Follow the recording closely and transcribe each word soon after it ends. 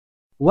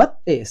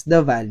what is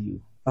the value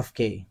of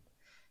k?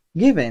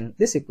 Given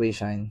this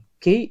equation,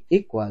 k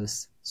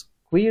equals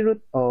square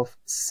root of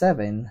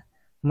 7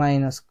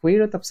 minus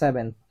square root of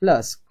 7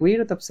 plus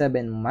square root of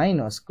 7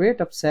 minus square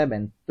root of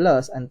 7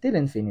 plus until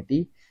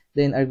infinity,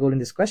 then our goal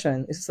in this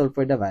question is to solve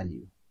for the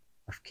value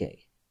of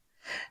k.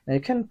 Now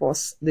you can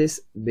pause this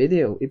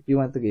video if you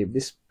want to give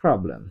this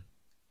problem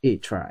a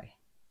try.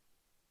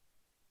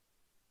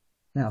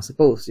 Now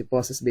suppose you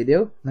pause this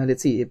video. Now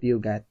let's see if you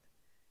got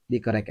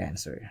the correct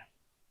answer.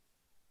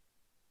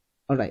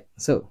 Alright,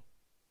 so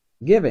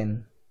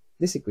given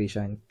this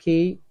equation,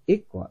 k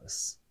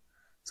equals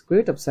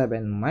square root of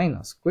 7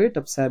 minus square root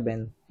of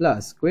 7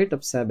 plus square root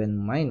of 7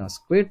 minus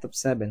square root of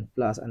 7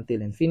 plus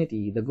until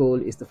infinity, the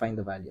goal is to find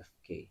the value of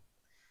k.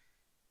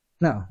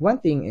 Now, one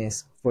thing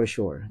is for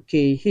sure,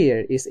 k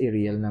here is a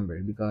real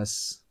number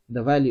because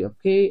the value of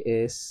k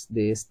is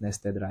this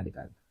nested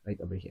radical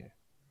right over here.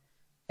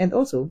 And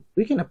also,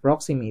 we can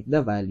approximate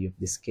the value of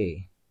this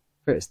k.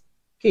 First,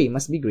 k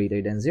must be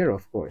greater than 0,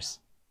 of course.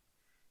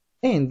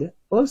 And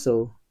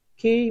also,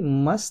 k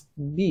must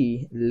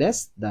be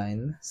less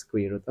than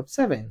square root of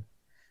 7.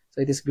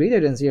 So it is greater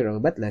than 0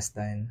 but less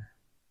than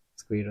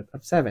square root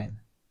of 7.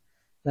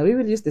 Now we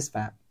will use this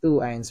fact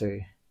to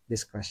answer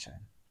this question.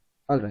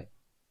 Alright.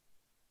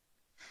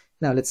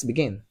 Now let's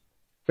begin.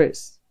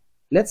 First,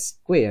 let's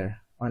square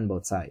on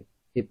both sides.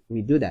 If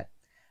we do that,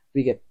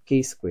 we get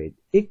k squared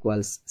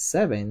equals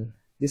 7.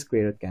 This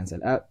square root cancel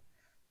out.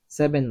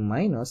 7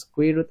 minus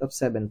square root of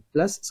 7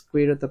 plus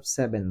square root of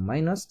 7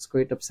 minus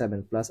square root of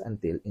 7 plus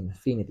until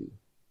infinity.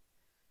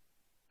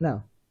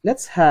 Now,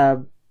 let's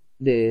have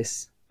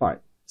this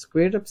part.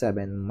 Square root of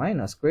 7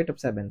 minus square root of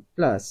 7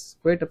 plus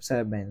square root of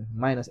 7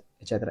 minus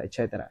etc.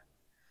 etc.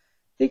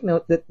 Take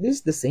note that this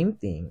is the same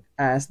thing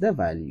as the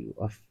value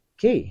of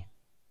k.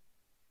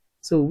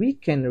 So we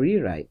can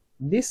rewrite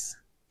this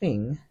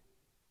thing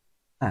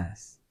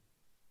as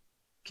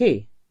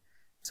k.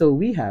 So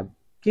we have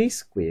k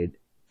squared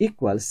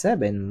equals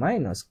 7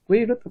 minus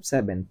square root of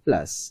 7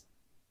 plus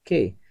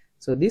k.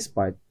 So this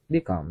part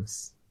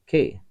becomes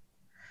k.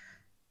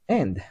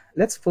 And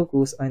let's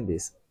focus on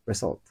this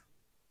result.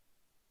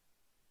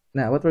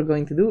 Now what we're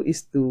going to do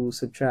is to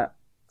subtract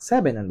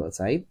 7 on both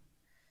sides.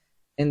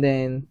 And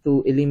then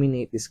to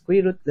eliminate the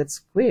square root, let's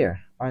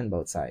square on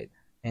both sides.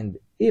 And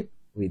if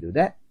we do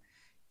that,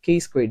 k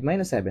squared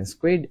minus 7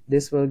 squared,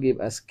 this will give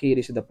us k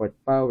raised to the 4th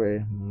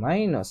power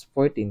minus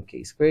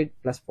 14k squared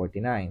plus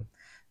 49.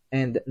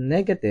 And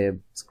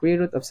negative square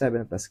root of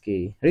 7 plus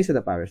k raised to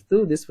the power of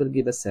 2, this will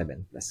give us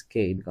 7 plus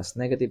k because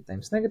negative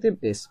times negative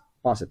is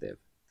positive.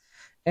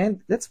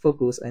 And let's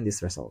focus on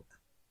this result.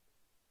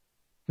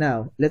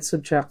 Now, let's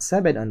subtract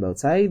 7 on both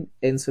sides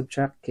and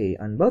subtract k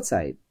on both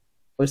sides,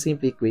 or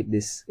simply equate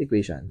this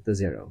equation to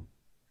 0.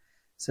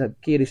 So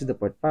k raised to the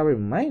 4th power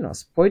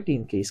minus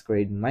 14k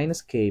squared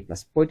minus k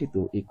plus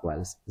 42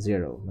 equals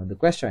 0. Now the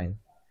question,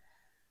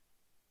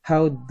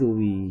 how do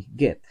we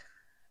get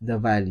the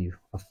value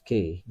of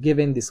k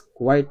given this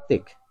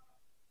quartic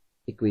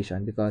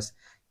equation? Because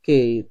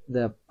k,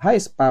 the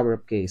highest power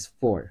of k is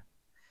 4.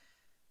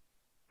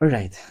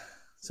 Alright,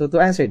 so to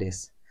answer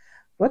this,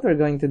 what we're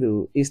going to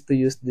do is to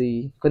use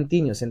the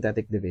continuous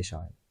synthetic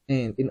division.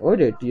 And in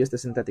order to use the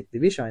synthetic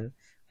division,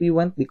 we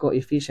want the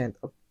coefficient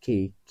of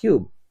k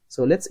cubed.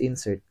 So let's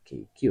insert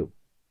k cubed.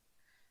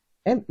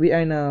 And we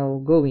are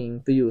now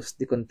going to use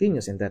the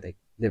continuous synthetic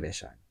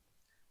division.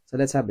 So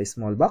let's have a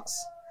small box.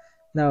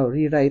 Now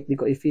rewrite the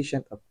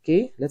coefficient of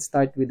k. Let's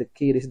start with the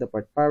k raised to the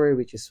 4th power,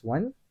 which is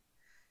 1.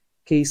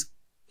 K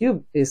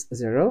cubed is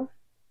 0.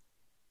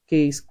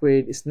 K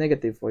squared is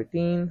negative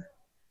 14.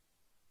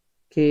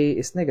 K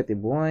is negative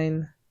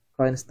 1.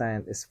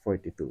 Constant is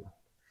 42.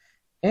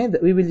 And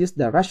we will use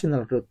the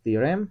rational root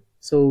theorem.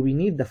 So we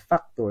need the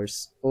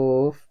factors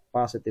of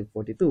positive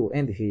 42.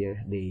 And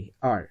here they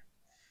are.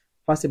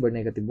 Positive or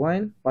negative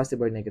 1,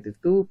 positive or negative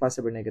 2,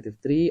 positive or negative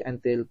 3,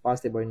 until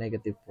positive or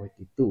negative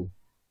 42.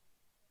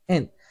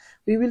 And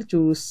we will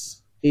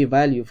choose a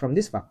value from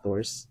these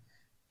factors.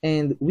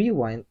 And we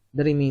want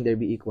the remainder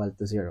be equal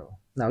to 0.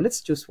 Now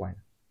let's choose 1.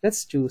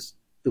 Let's choose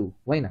 2.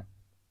 Why not?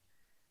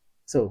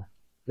 So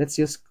let's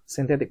use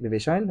synthetic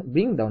division.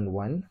 Bring down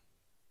 1.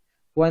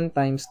 1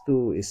 times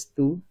 2 is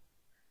 2.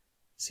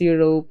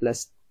 0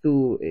 plus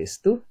 2 is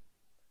 2.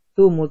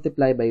 2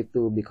 multiplied by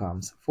 2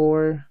 becomes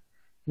 4.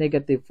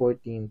 Negative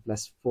 14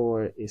 plus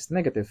 4 is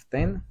negative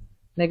 10.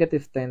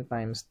 Negative 10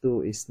 times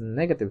 2 is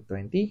negative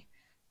 20.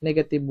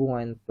 Negative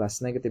 1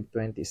 plus negative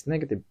 20 is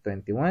negative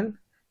 21.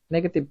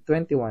 Negative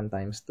 21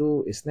 times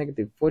 2 is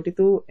negative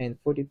 42. And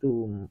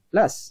 42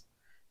 plus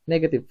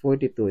negative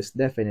 42 is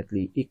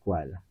definitely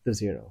equal to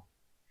 0.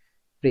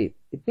 Great.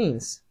 It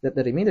means that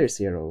the remainder is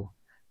 0.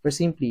 For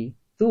simply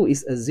 2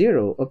 is a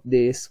 0 of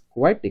this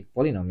quartic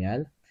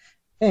polynomial.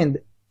 And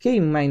k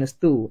minus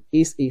 2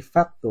 is a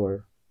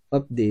factor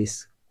of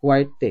this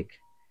quartic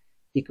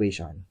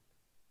equation.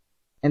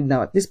 And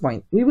now at this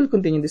point, we will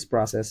continue this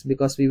process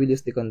because we will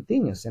use the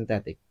continuous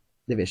synthetic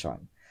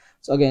division.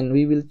 So again,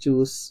 we will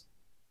choose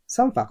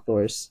some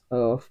factors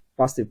of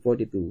positive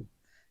 42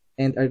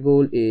 and our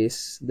goal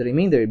is the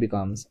remainder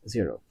becomes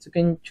 0. So you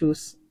can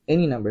choose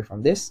any number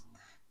from this,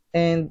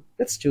 and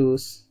let's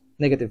choose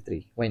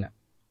 -3. Why not?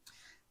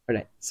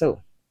 Alright,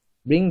 so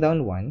bring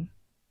down 1.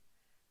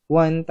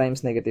 1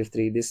 times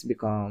 -3, this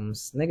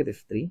becomes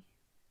 -3.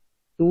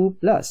 2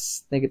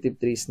 plus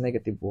 -3 is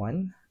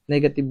 -1.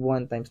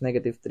 -1 times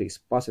 -3 is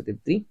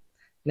 +3.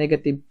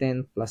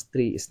 -10 plus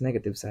 3 is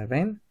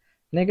 -7.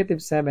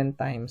 -7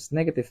 times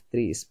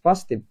 -3 is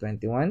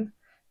 +21.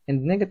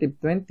 And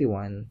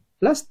 -21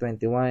 plus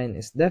 21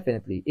 is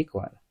definitely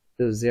equal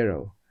to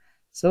 0.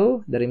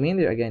 So the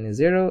remainder again is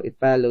 0. It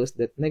follows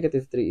that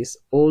 -3 is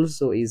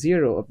also a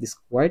 0 of this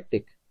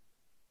quartic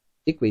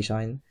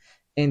equation,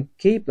 and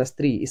k plus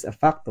 3 is a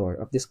factor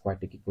of this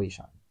quartic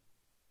equation.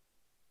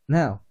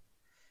 Now,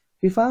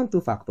 we found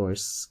two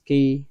factors,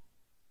 k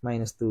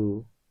minus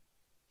 2,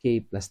 k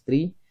plus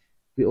 3.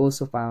 We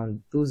also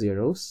found two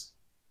zeros,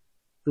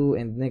 2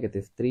 and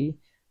 -3,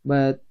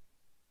 but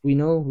we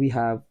know we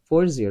have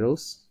 4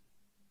 zeros,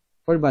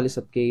 4 values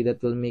of k that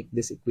will make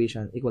this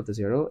equation equal to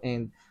 0.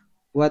 And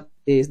what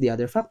is the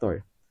other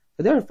factor?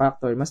 The other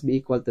factor must be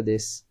equal to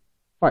this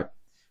part.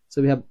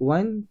 So we have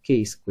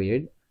 1k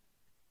squared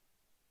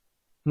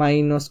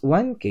minus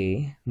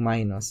 1k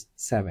minus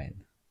 7.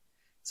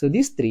 So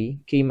these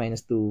three, k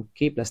minus 2,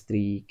 k plus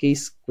 3, k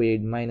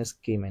squared minus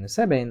k minus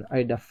 7,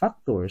 are the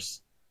factors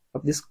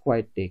of this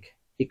quartic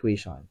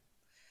equation.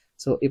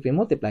 So if we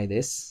multiply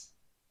this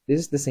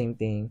is the same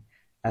thing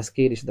as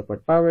k raised to the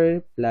 4th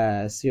power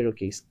plus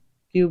 0k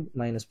cubed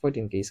minus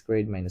 14k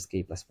squared minus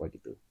k plus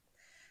 42.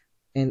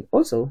 And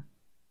also,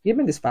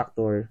 given this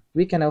factor,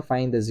 we can now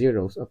find the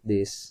zeros of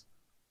this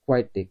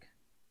quartic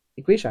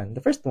equation.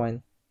 The first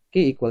one,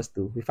 k equals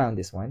 2. We found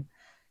this one.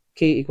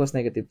 K equals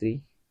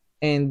 -3.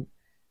 And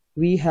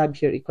we have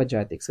here a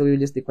quadratic. So we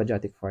will use the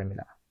quadratic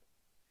formula.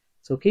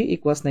 So k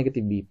equals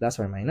 -b plus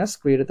or minus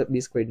square root of b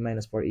squared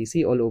minus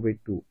 4ac all over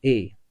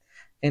 2a.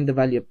 And the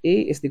value of a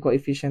is the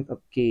coefficient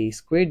of k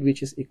squared,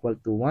 which is equal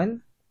to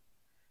 1.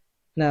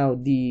 Now,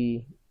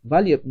 the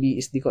value of b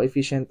is the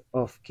coefficient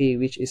of k,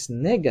 which is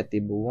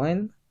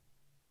 -1.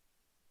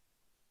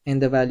 And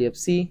the value of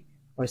c,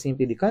 or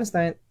simply the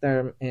constant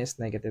term, is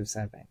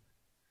 -7.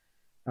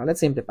 Now,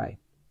 let's simplify.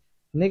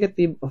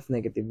 Negative of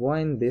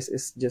 -1, this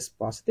is just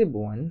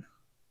 +1.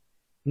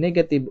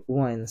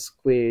 -1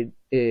 squared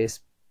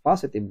is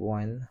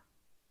 +1.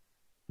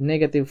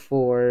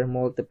 -4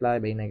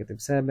 multiplied by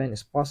 -7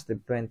 is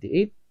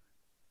 +28.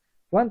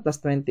 1 plus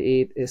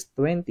 28 is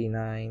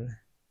 29.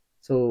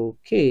 So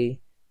k,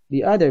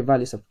 the other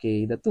values of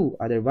k, the two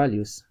other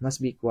values,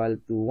 must be equal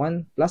to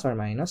 1 plus or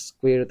minus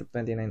square root of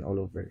 29 all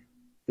over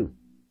 2.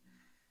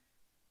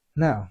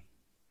 Now,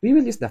 we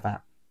will use the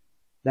fact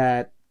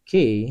that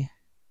k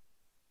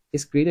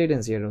is greater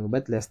than 0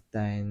 but less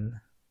than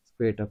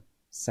square root of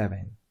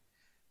 7.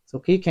 So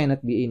k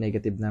cannot be a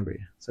negative number.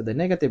 So the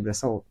negative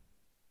result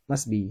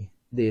must be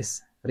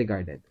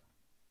disregarded.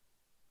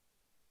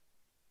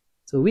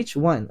 So which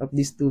one of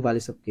these two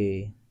values of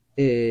k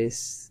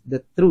is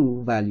the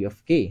true value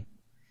of k?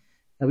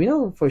 Now we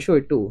know for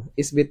sure 2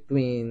 is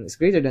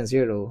greater than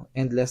 0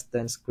 and less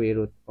than square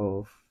root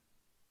of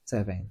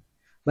 7.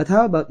 But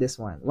how about this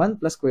one? 1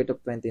 plus square root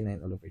of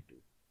 29 all over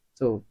 2.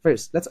 So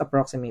first, let's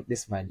approximate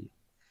this value.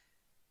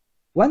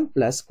 1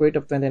 plus square root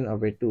of 29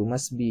 over 2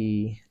 must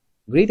be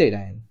greater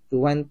than to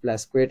 1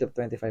 plus square root of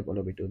 25 all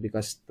over 2,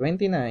 because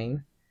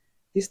 29,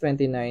 this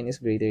 29 is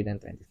greater than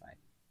 25.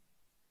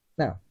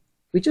 Now,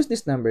 we choose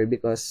this number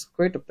because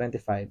square root of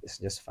 25 is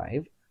just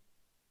 5.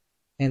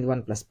 And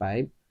 1 plus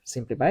 5,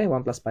 simplify,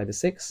 1 plus 5 is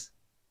 6.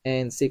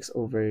 And 6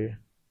 over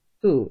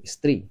 2 is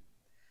 3.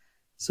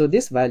 So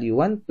this value,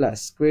 1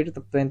 plus square root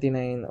of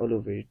 29 all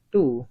over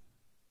 2,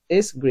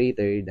 is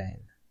greater than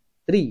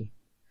 3.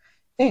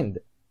 And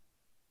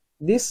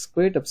this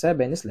square root of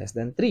 7 is less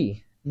than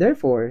 3.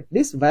 Therefore,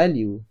 this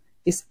value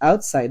is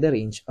outside the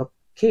range of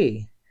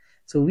k.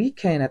 So we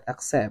cannot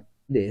accept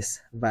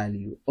this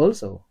value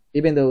also,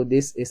 even though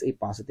this is a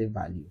positive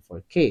value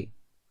for k.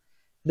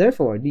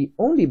 Therefore, the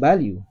only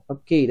value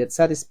of k that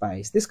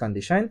satisfies this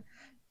condition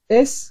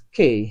is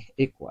k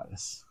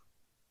equals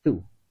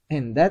 2.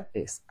 And that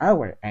is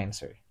our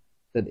answer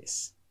to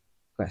this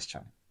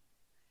question.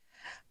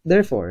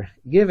 Therefore,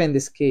 given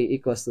this k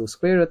equals to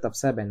square root of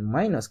 7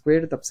 minus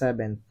square root of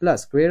 7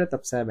 plus square root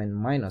of 7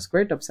 minus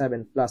square root of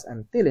 7 plus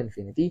until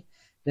infinity,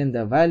 then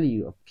the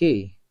value of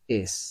k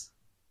is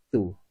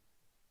 2.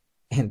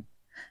 And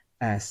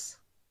as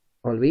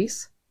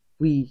always,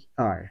 we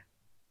are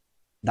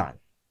done.